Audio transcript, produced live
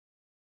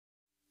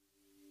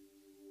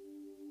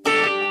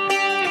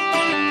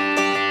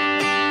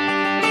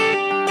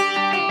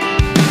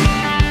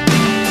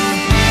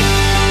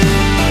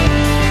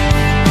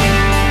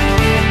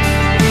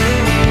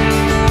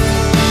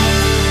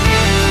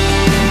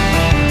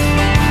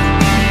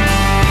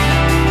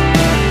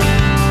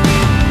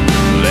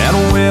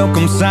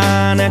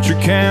sign at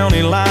your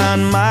county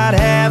line might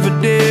have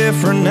a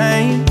different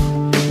name.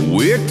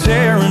 We're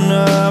tearing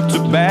up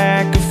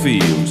tobacco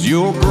fields,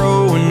 you're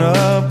growing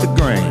up the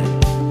grain.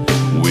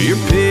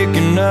 We're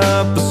picking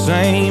up the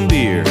same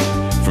beer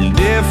from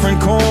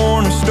different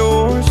corner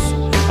stores.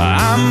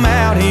 I'm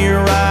out here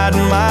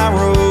riding my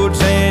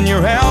roads and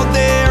you're out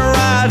there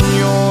riding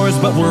yours.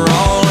 But we're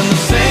all in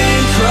the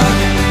same truck,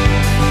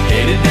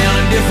 headed down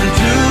a different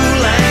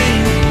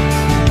two-lane,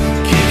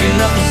 kicking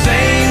up the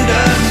same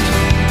dust,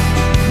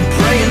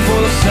 praying for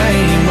the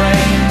same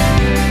rain,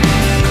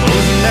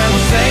 closing down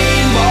the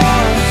same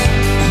bars,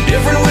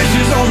 different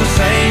wishes on the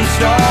same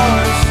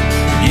stars,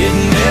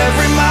 getting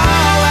every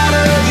mile out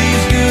of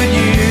these good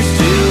years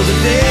till the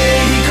day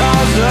he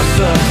calls us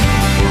up.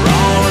 We're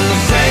all in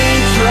the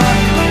same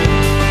truck.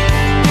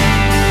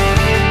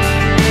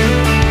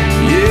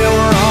 Yeah,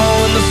 we're all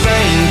in the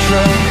same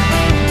truck.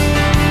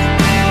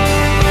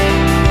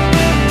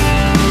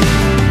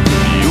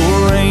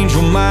 Your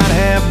angel might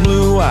have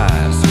blue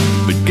eyes,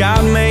 but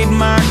God made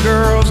my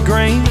girls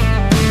green.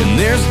 And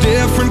there's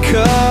different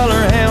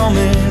color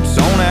helmets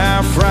on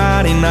our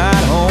Friday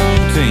night home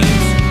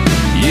teams.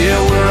 Yeah,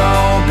 we're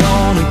all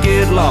gonna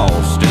get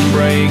lost and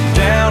break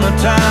down a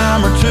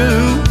time or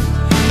two,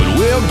 but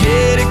we'll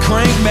get it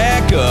cranked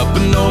back up,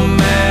 and no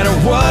matter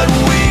what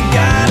we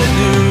gotta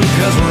do,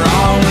 'cause we're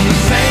all in the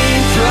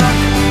same truck,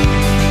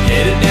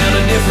 headed down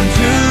a different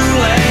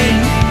two-lane,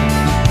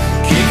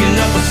 kicking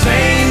up the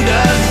same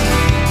dust,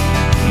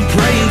 and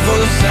praying for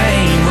the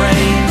same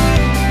rain,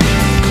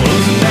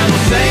 closing down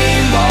the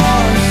same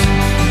bars,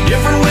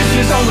 different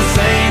wishes on the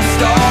same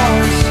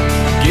stars,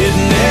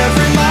 getting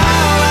every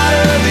mile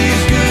out of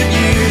these good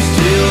years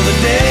till the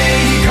day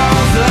he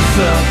calls us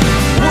up.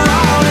 We're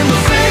all in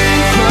the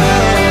same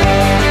truck.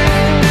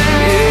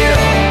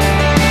 Yeah,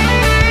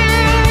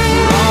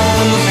 we're all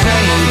in the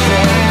same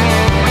truck.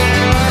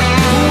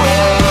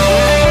 Whoa.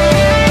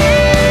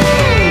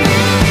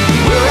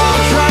 We're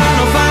all trying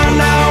to find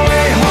our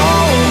way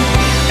home.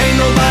 Ain't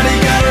nobody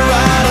gotta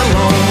ride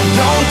alone.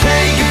 Don't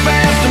take it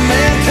fast,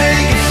 man,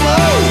 take it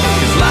slow,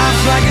 'cause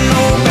life's like an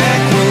old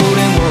back road,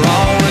 and we're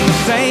all in the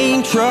same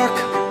truck,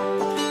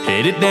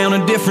 headed down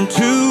a different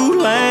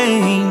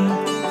two-lane,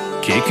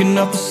 kicking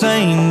up the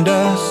same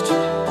dust,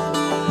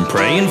 and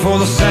praying for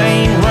the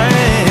same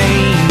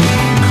rain,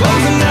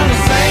 closing down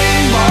the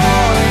same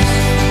bars,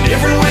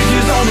 different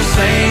wishes on the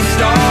same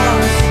stars.